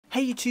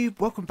Hey YouTube,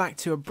 welcome back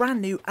to a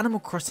brand new Animal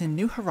Crossing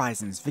New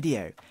Horizons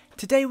video.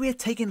 Today we are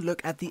taking a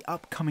look at the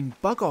upcoming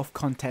Bug Off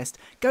contest,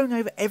 going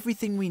over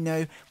everything we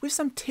know with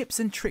some tips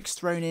and tricks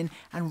thrown in,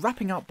 and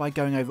wrapping up by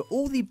going over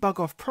all the Bug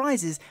Off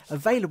prizes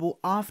available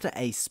after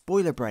a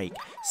spoiler break.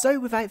 So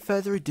without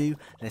further ado,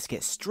 let's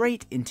get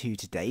straight into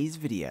today's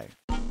video.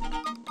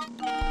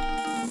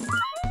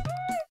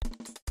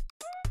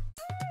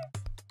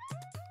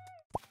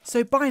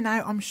 So by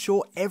now I'm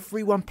sure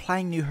everyone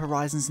playing New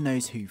Horizons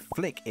knows who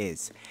Flick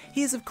is.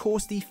 He is of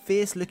course the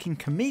fierce looking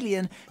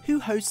chameleon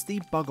who hosts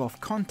the Bug Off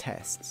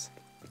contests.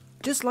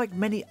 Just like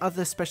many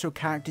other special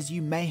characters,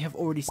 you may have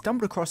already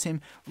stumbled across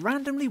him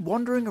randomly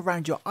wandering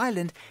around your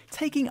island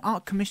taking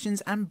art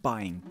commissions and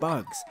buying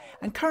bugs.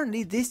 And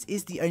currently this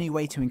is the only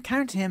way to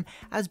encounter him,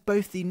 as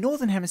both the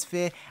Northern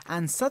Hemisphere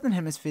and Southern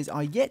Hemispheres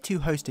are yet to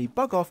host a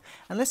Bug Off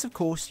unless of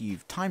course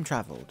you've time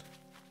travelled.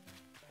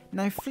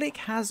 Now Flick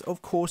has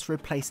of course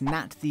replaced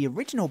Nat, the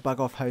original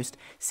Bug Off host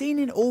seen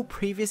in all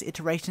previous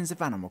iterations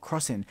of Animal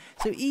Crossing,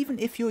 so even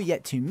if you're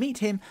yet to meet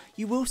him,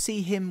 you will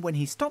see him when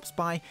he stops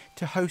by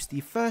to host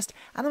the first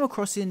Animal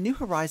Crossing New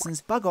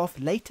Horizons Bug Off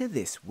later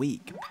this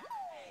week.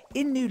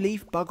 In New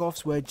Leaf, Bug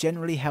Offs were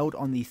generally held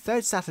on the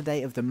 3rd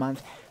Saturday of the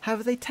month,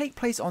 however they take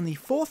place on the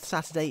 4th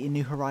Saturday in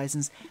New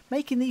Horizons,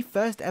 making the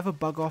first ever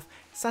Bug Off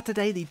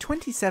Saturday the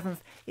 27th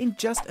in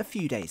just a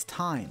few days'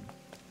 time.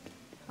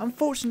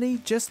 Unfortunately,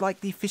 just like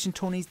the fishing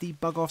tourneys, the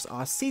Bug Offs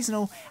are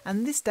seasonal,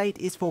 and this date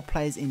is for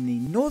players in the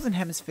Northern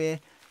Hemisphere.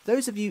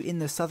 Those of you in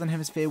the Southern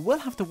Hemisphere will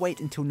have to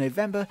wait until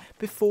November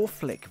before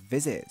Flick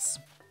visits.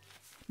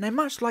 Now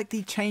much like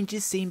the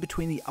changes seen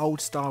between the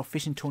old style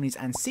fishing tourneys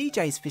and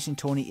CJ's fishing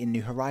tourney in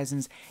New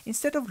Horizons,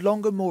 instead of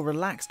longer, more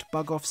relaxed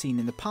Bug Off seen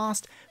in the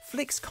past,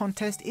 Flick's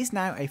contest is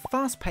now a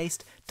fast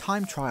paced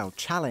time trial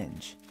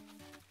challenge.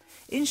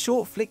 In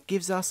short, Flick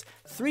gives us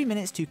 3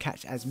 minutes to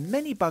catch as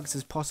many bugs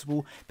as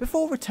possible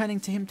before returning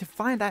to him to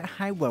find out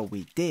how well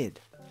we did.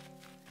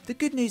 The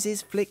good news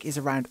is Flick is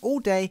around all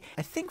day,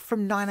 I think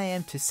from 9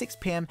 AM to 6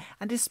 PM,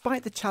 and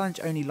despite the challenge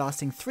only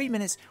lasting 3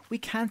 minutes, we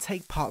can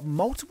take part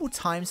multiple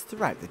times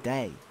throughout the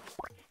day.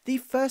 The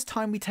first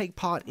time we take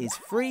part is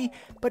free,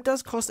 but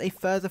does cost a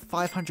further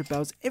 500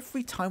 bells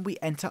every time we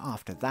enter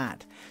after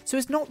that. So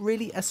it's not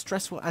really as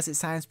stressful as it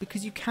sounds,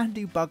 because you can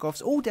do Bug Offs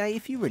all day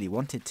if you really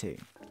wanted to.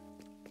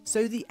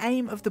 So the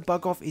aim of the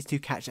Bug Off is to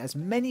catch as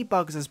many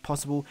bugs as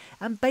possible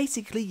and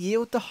basically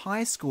yield the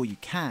highest score you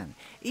can.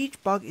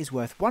 Each bug is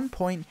worth 1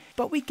 point,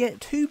 but we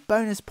get 2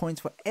 bonus points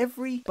for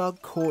every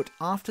bug caught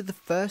after the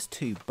first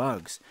 2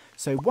 bugs.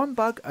 So 1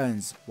 bug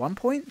earns 1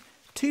 point,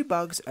 2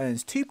 bugs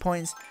earns 2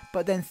 points,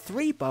 but then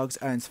 3 bugs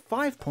earns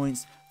 5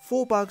 points,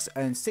 4 bugs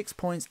earns 6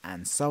 points,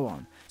 and so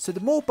on. So the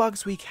more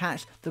bugs we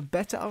catch, the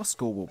better our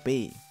score will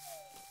be.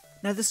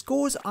 Now the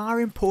scores are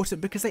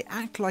important because they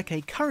act like a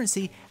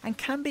currency and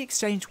can be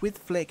exchanged with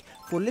Flick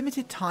for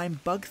limited time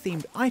bug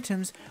themed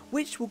items,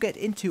 which we'll get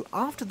into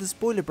after the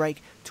spoiler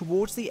break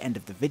towards the end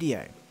of the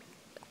video.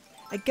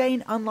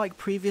 Again, unlike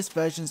previous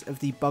versions of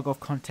the Bug Off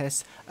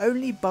contests,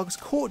 only bugs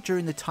caught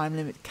during the time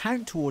limit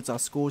count towards our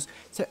scores,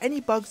 so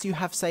any bugs you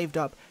have saved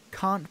up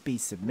can't be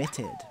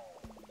submitted.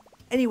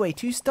 Anyway,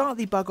 to start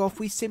the Bug Off,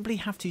 we simply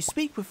have to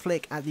speak with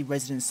Flick at the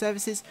resident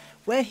services,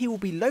 where he will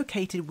be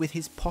located with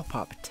his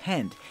pop-up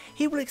tent.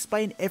 He will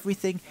explain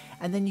everything,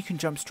 and then you can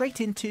jump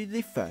straight into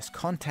the first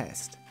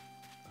contest.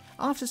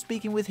 After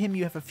speaking with him,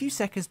 you have a few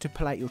seconds to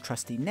pull out your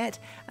trusty net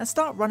and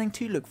start running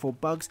to look for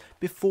bugs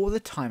before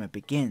the timer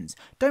begins.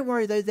 Don't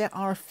worry though, there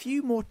are a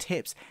few more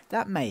tips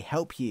that may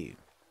help you.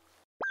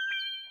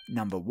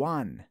 Number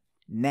 1.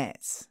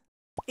 Nets.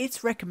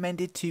 It's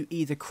recommended to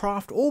either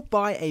craft or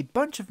buy a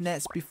bunch of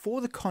nets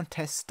before the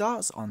contest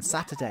starts on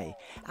Saturday.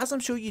 As I'm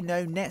sure you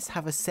know, nets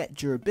have a set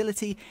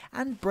durability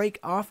and break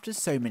after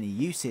so many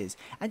uses,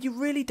 and you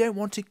really don't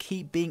want to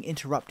keep being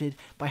interrupted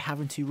by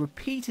having to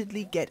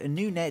repeatedly get a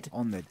new net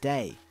on the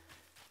day.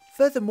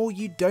 Furthermore,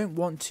 you don't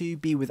want to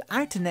be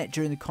without a net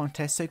during the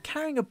contest, so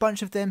carrying a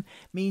bunch of them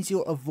means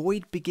you'll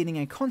avoid beginning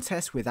a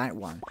contest without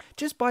one.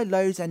 Just buy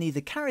loads and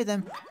either carry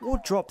them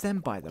or drop them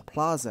by the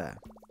plaza.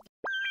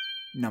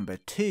 Number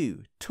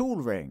 2. Tool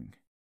ring.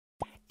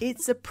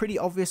 It's a pretty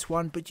obvious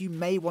one, but you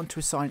may want to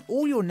assign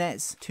all your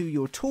nets to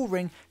your tool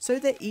ring so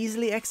they're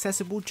easily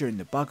accessible during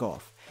the Bug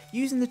Off.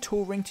 Using the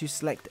tool ring to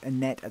select a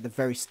net at the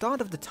very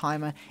start of the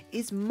timer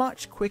is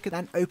much quicker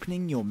than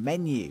opening your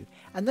menu,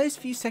 and those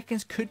few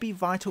seconds could be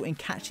vital in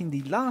catching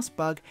the last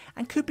bug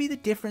and could be the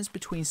difference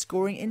between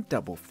scoring in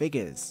double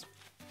figures.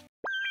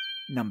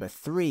 Number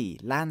 3.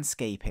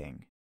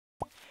 Landscaping.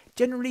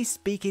 Generally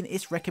speaking,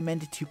 it's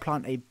recommended to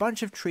plant a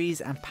bunch of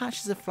trees and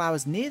patches of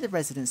flowers near the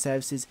resident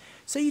services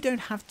so you don't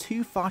have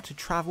too far to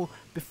travel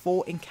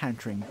before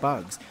encountering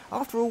bugs.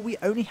 After all, we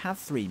only have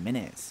 3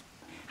 minutes.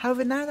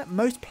 However, now that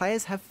most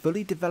players have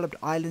fully developed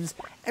islands,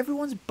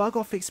 everyone's Bug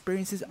Off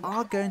experiences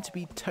are going to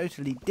be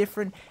totally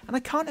different, and I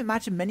can't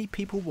imagine many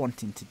people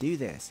wanting to do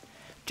this.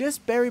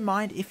 Just bear in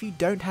mind, if you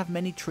don't have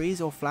many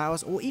trees or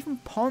flowers or even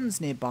ponds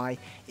nearby,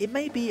 it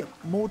may be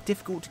more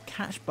difficult to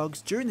catch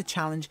bugs during the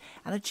challenge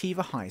and achieve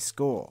a high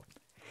score.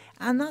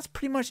 And that's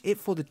pretty much it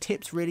for the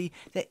tips really.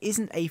 There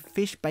isn't a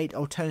fish bait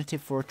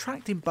alternative for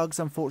attracting bugs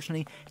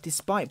unfortunately,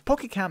 despite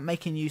Pocket Camp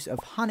making use of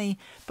honey,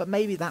 but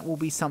maybe that will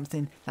be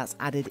something that's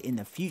added in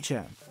the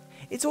future.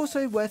 It's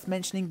also worth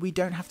mentioning we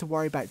don't have to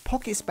worry about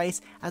pocket space,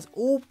 as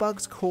all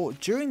bugs caught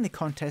during the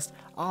contest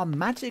are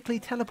magically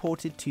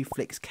teleported to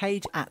Flick's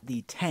cage at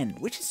the 10,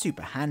 which is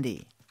super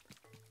handy.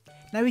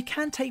 Now we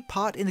can take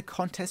part in the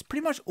contest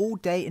pretty much all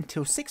day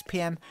until 6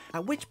 PM,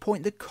 at which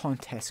point the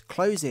contest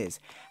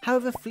closes.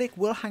 However, Flick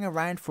will hang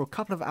around for a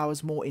couple of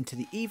hours more into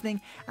the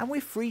evening, and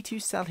we're free to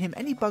sell him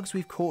any bugs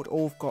we've caught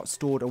or got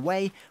stored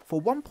away for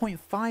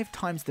 1.5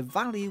 times the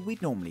value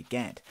we'd normally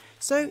get.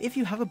 So if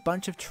you have a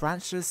bunch of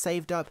tarantulas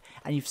saved up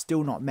and you've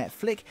still not met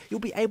Flick, you'll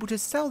be able to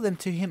sell them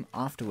to him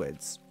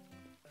afterwards.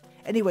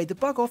 Anyway, the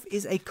bug off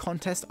is a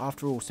contest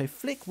after all, so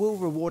Flick will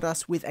reward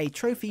us with a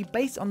trophy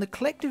based on the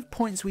collective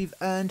points we've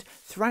earned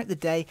throughout the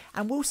day,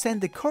 and we'll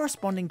send the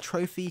corresponding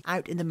trophy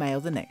out in the mail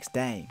the next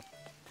day.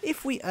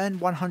 If we earn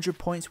 100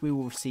 points, we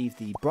will receive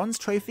the bronze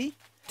trophy,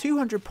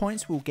 200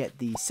 points will get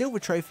the silver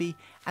trophy,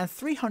 and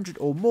 300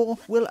 or more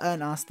will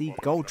earn us the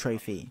gold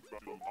trophy.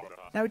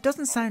 Now it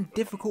doesn't sound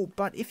difficult,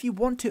 but if you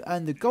want to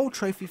earn the gold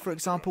trophy for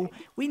example,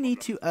 we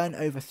need to earn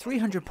over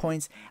 300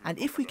 points, and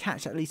if we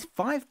catch at least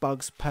 5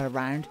 bugs per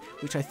round,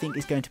 which I think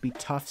is going to be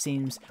tough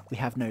since we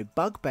have no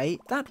bug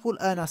bait, that will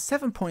earn us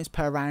 7 points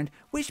per round,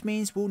 which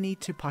means we'll need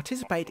to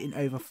participate in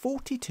over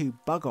 42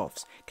 bug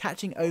offs,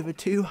 catching over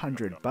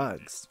 200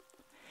 bugs.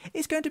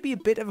 It's going to be a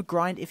bit of a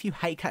grind if you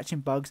hate catching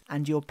bugs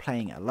and you're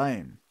playing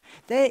alone.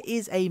 There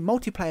is a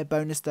multiplayer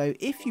bonus though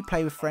if you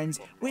play with friends,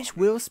 which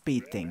will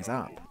speed things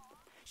up.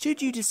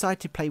 Should you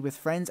decide to play with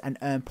friends and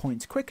earn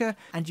points quicker,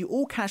 and you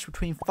all catch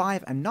between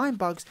 5 and 9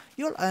 bugs,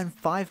 you'll earn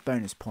 5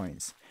 bonus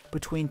points.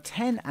 Between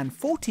 10 and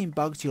 14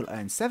 bugs you'll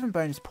earn 7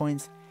 bonus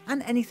points,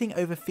 and anything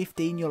over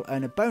 15 you'll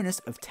earn a bonus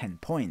of 10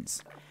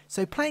 points.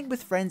 So playing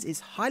with friends is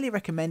highly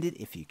recommended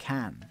if you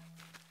can.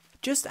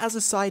 Just as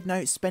a side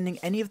note, spending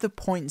any of the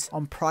points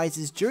on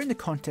prizes during the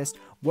contest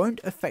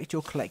won't affect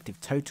your collective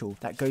total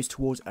that goes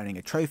towards earning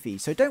a trophy,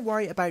 so don't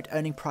worry about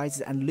earning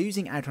prizes and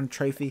losing out on a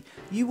trophy,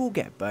 you will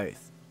get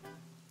both.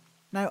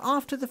 Now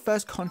after the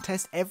first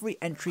contest, every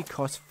entry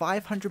costs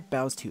 500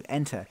 bells to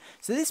enter,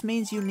 so this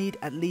means you need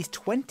at least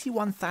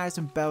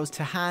 21,000 bells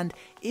to hand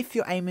if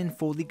you're aiming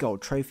for the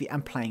gold trophy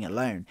and playing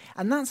alone,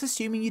 and that's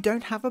assuming you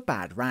don't have a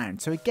bad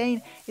round, so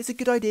again it's a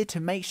good idea to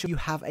make sure you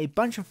have a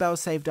bunch of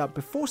bells saved up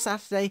before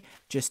Saturday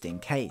just in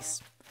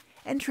case.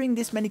 Entering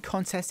this many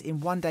contests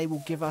in one day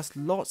will give us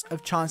lots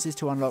of chances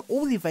to unlock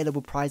all the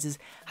available prizes,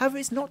 however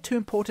it's not too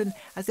important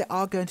as there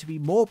are going to be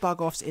more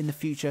bug offs in the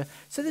future,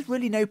 so there's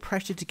really no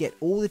pressure to get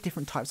all the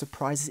different types of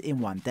prizes in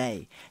one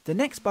day. The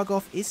next bug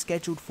off is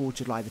scheduled for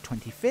July the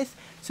 25th,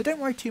 so don't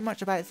worry too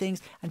much about things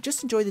and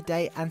just enjoy the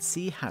day and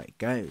see how it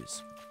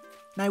goes.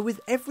 Now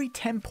with every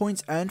 10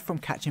 points earned from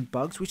catching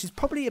bugs, which is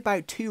probably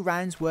about 2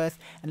 rounds worth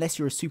unless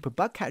you're a super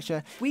bug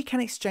catcher, we can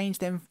exchange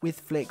them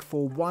with Flick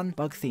for 1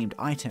 bug themed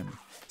item.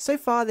 So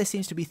far there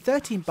seems to be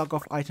 13 bug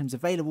off items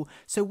available,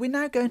 so we're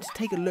now going to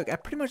take a look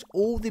at pretty much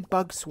all the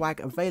bug swag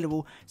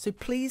available, so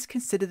please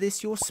consider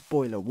this your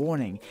spoiler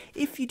warning.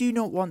 If you do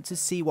not want to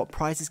see what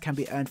prizes can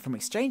be earned from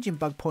exchanging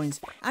bug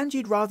points and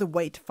you'd rather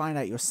wait to find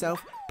out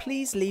yourself,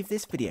 please leave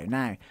this video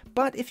now,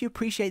 but if you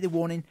appreciate the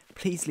warning,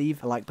 please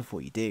leave a like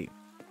before you do.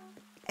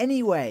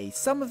 Anyway,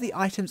 some of the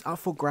items up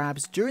for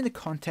grabs during the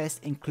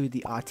contest include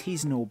the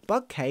artisanal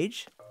bug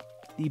cage,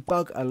 the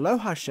bug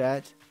aloha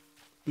shirt,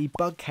 the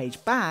bug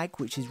cage bag,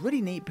 which is really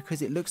neat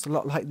because it looks a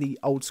lot like the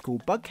old school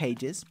bug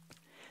cages,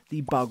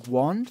 the bug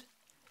wand,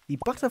 the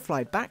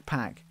butterfly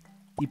backpack,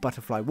 the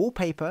butterfly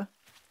wallpaper,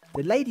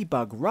 the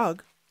ladybug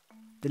rug,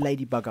 the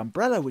ladybug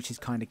umbrella, which is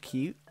kind of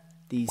cute,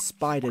 the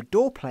spider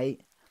door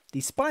plate,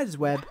 the spider's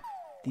web,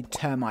 the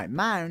termite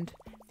mound,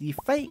 the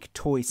fake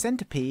toy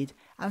centipede,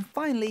 and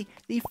finally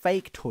the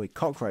fake toy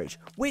cockroach,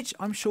 which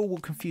I'm sure will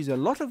confuse a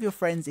lot of your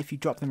friends if you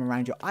drop them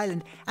around your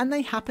island and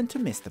they happen to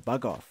miss the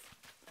bug off.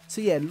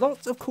 So yeah,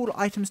 lots of cool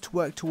items to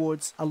work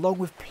towards, along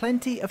with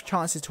plenty of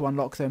chances to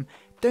unlock them.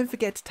 Don't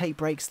forget to take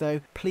breaks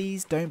though,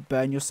 please don't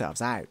burn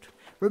yourselves out.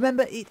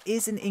 Remember, it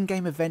is an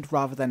in-game event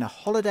rather than a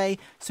holiday,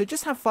 so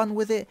just have fun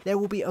with it. There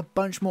will be a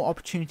bunch more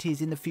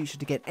opportunities in the future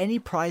to get any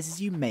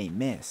prizes you may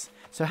miss.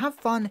 So have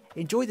fun,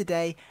 enjoy the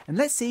day, and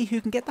let's see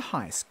who can get the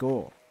highest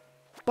score.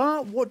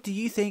 But what do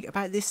you think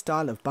about this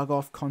style of bug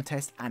off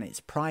contest and its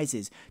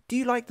prizes? Do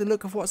you like the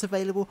look of what's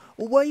available,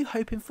 or were you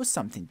hoping for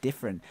something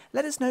different?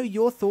 Let us know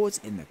your thoughts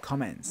in the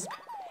comments.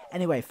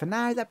 Anyway, for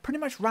now, that pretty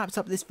much wraps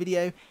up this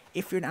video.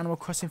 If you're an Animal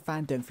Crossing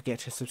fan, don't forget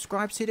to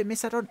subscribe so you don't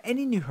miss out on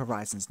any New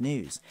Horizons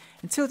news.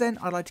 Until then,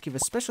 I'd like to give a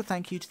special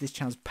thank you to this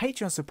channel's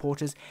Patreon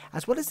supporters,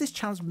 as well as this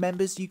channel's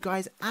members. You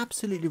guys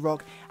absolutely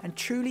rock and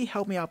truly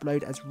help me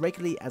upload as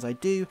regularly as I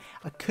do.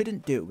 I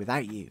couldn't do it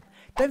without you.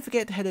 Don't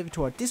forget to head over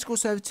to our Discord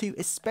server too,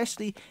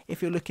 especially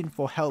if you're looking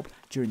for help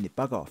during the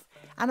bug off.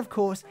 And of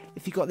course,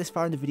 if you got this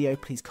far in the video,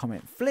 please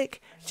comment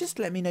Flick. Just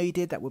let me know you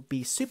did, that would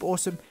be super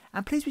awesome.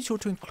 And please be sure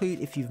to include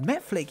if you've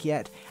met Flick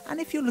yet, and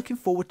if you're looking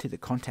forward to the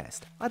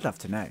contest. I'd love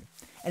to know.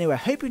 Anyway, I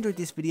hope you enjoyed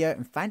this video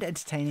and found it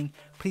entertaining.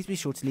 Please be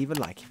sure to leave a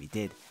like if you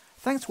did.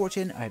 Thanks for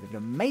watching, I hope you have an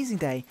amazing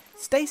day,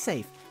 stay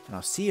safe, and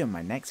I'll see you in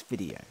my next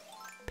video.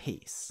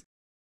 Peace.